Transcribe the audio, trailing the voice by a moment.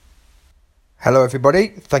Hello everybody,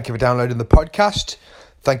 thank you for downloading the podcast.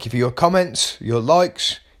 Thank you for your comments, your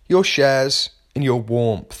likes, your shares and your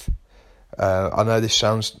warmth. I know this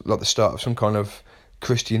sounds like the start of some kind of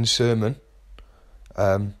Christian sermon,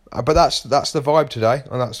 but that's the vibe today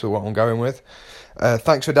and that's what I'm going with.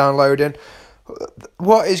 Thanks for downloading.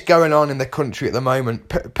 What is going on in the country at the moment?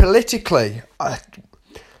 Politically,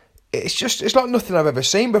 it's like nothing I've ever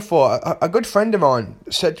seen before. A good friend of mine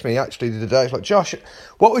said to me actually the other day, it's like, Josh,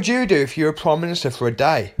 what would you do if you were Prime Minister for a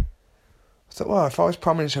day? I thought, well, if I was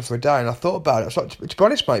Prime Minister for a day, and I thought about it, I was like, to be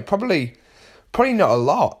honest, mate, probably not a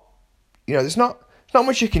lot. You know, there's not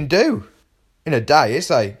much you can do in a day, is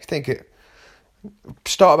there? You think it,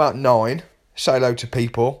 start about 9, say hello to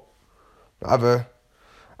people, have a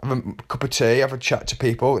cup of tea, have a chat to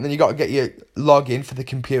people, and then you got to get your login for the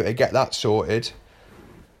computer, get that sorted.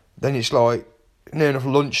 Then it's like near enough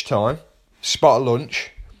lunchtime, spot a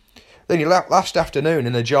lunch. Then your last afternoon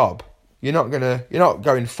in a job, you're not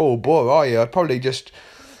going full bore, are you? I'd probably just,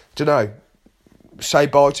 say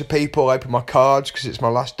bye to people, open my cards because it's my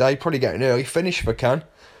last day. Probably get an early finish if I can.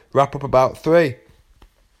 Wrap up about 3.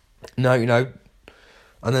 And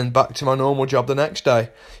then back to my normal job the next day.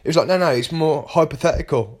 It was like, no, it's more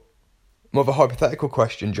hypothetical. More of a hypothetical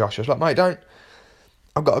question, Josh. I was like, mate,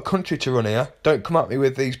 I've got a country to run here. Don't come at me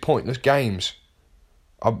with these pointless games.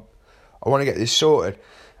 I want to get this sorted.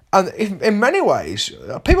 And in many ways,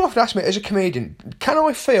 people often ask me, as a comedian, can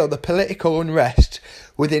I feel the political unrest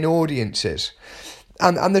within audiences?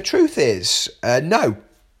 And the truth is, no.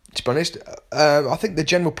 To be honest, I think the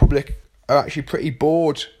general public are actually pretty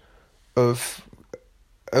bored of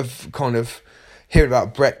kind of hearing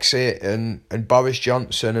about Brexit and Boris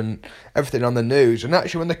Johnson and everything on the news. And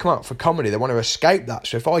actually, when they come out for comedy, they want to escape that.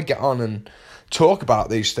 So if I get on and talk about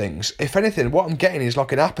these things, if anything, what I'm getting is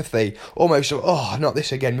like an apathy, almost, not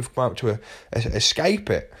this again, we've come out to escape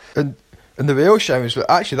it. And the real shame is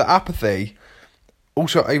that actually that apathy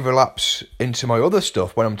also overlaps into my other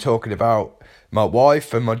stuff when I'm talking about my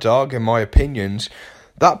wife and my dog and my opinions.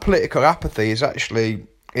 That political apathy is actually,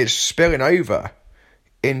 it's spilling over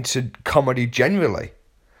into comedy generally.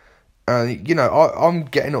 I'm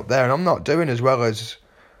getting up there and I'm not doing as well as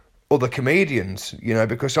other comedians,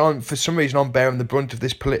 because for some reason I'm bearing the brunt of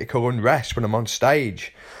this political unrest when I'm on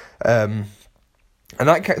stage. And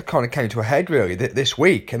that kind of came to a head really this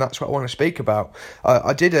week, and that's what I want to speak about.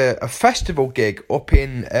 I did a festival gig up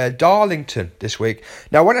in Darlington this week.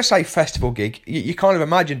 Now, when I say festival gig, you kind of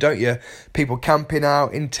imagine, don't you, people camping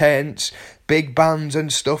out in tents, big bands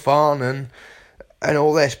and stuff on, and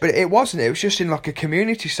all this, but it wasn't. It was just in like a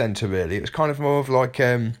community centre, really. It was kind of more of like,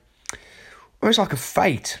 it was like a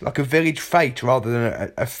fete, like a village fete rather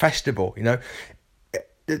than a festival,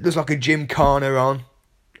 There's like a gymkhana on,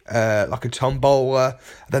 like a tombola.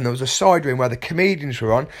 Then there was a side room where the comedians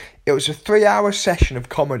were on. It was a 3-hour session of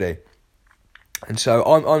comedy. And so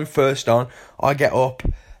I'm first on, I get up,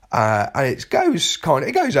 and it goes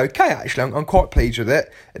okay, actually. I'm quite pleased with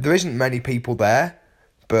it. There isn't many people there,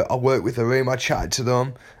 but I worked with the room, I chatted to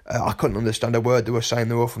them. I couldn't understand a word they were saying.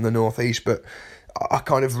 They were all from the northeast, but I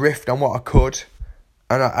kind of riffed on what I could,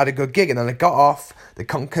 and I had a good gig. And then I got off, the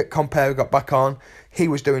compere got back on, he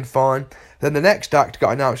was doing fine. Then the next act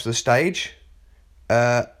got announced to the stage,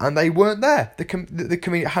 and they weren't there. The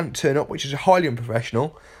comedian hadn't turned up, which is highly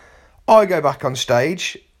unprofessional. I go back on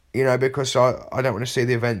stage, because I don't want to see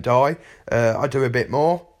the event die. I do a bit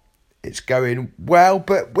more. It's going well,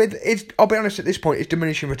 but I'll be honest, at this point, it's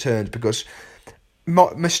diminishing returns because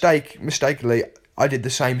mistakenly, I did the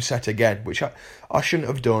same set again, which I shouldn't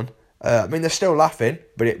have done. They're still laughing,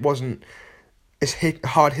 but it wasn't as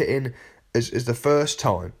hard hitting as the first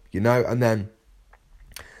time, and then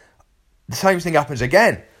the same thing happens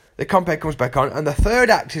again. The compere comes back on, and the third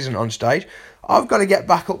act isn't on stage. I've got to get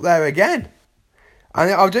back up there again, and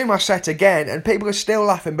I'll do my set again, and people are still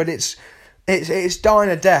laughing, but it's dying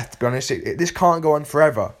a death, to be honest. This can't go on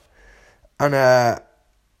forever. And I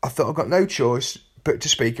thought I've got no choice but to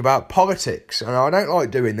speak about politics. And I don't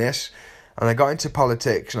like doing this. And I got into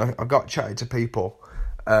politics and I got chatting to people.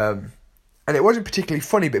 And it wasn't particularly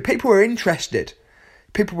funny, but people were interested.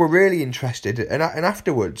 People were really interested. And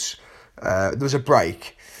afterwards, there was a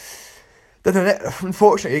break. Then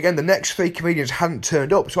unfortunately, again, the next 3 comedians hadn't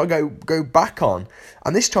turned up, so I go back on,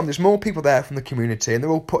 and this time there's more people there from the community, and they're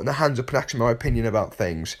all putting their hands up and asking my opinion about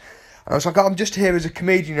things. And I was like, I'm just here as a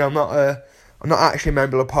comedian. I'm not actually a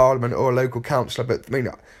member of Parliament or a local councillor, but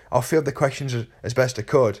I'll field the questions as best I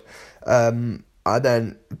could. And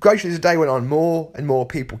then gradually as the day went on, more and more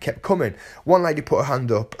people kept coming. One lady put her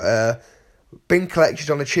hand up. Bin collections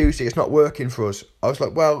on a Tuesday, it's not working for us. I was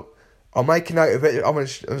like, well, I'll make a note of it.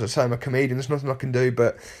 As I say, I'm a comedian. There's nothing I can do,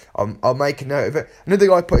 but I'll make a note of it. Another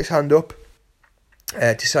guy put his hand up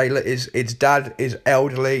to say, look, his dad is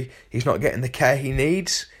elderly. He's not getting the care he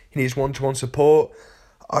needs. He needs one-to-one support.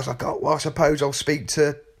 I was like, oh, well, I suppose I'll speak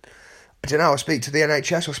to, I don't know, I'll speak to the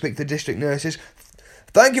NHS, I'll speak to the district nurses.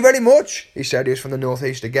 Thank you very much, he said. He was from the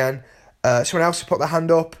northeast again. Someone else put their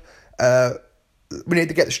hand up. We need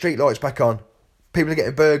to get the street lights back on. People are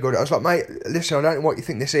getting burgled. I was like, mate, listen, I don't know what you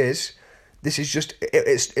think this is. This is just,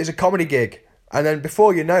 it's a comedy gig. And then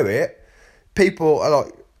before you know it, people are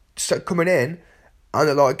like coming in and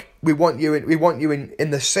they're like, we want you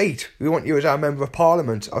in the seat. We want you as our Member of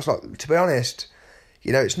Parliament. I was like, to be honest,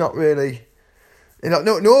 you know, it's not really, you're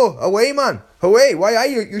like, no, away, man. Away, why are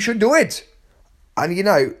you? You should do it. And, you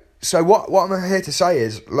know, so what I'm here to say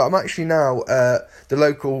is, like, I'm actually now the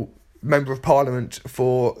local Member of Parliament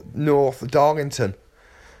for North Darlington.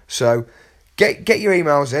 So get your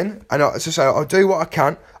emails in, and as I say, I'll do what I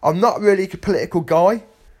can. I'm not really a political guy,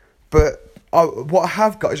 but what I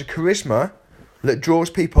have got is a charisma that draws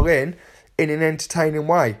people in an entertaining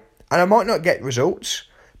way. And I might not get results,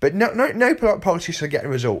 but no politicians are getting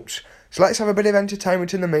results. So let's have a bit of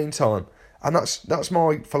entertainment in the meantime, and that's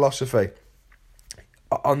my philosophy.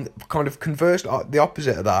 On kind of the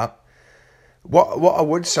opposite of that, what I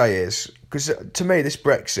would say is, because to me this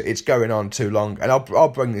Brexit, it's going on too long, and I'll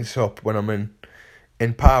bring this up when I'm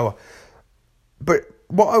in power. But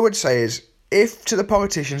what I would say is, if to the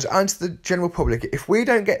politicians and to the general public, if we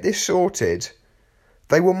don't get this sorted,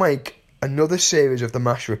 they will make another series of the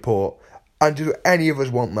MASH report, and do any of us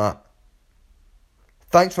want that?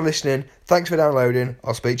 Thanks for listening. Thanks for downloading.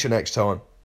 I'll speak to you next time.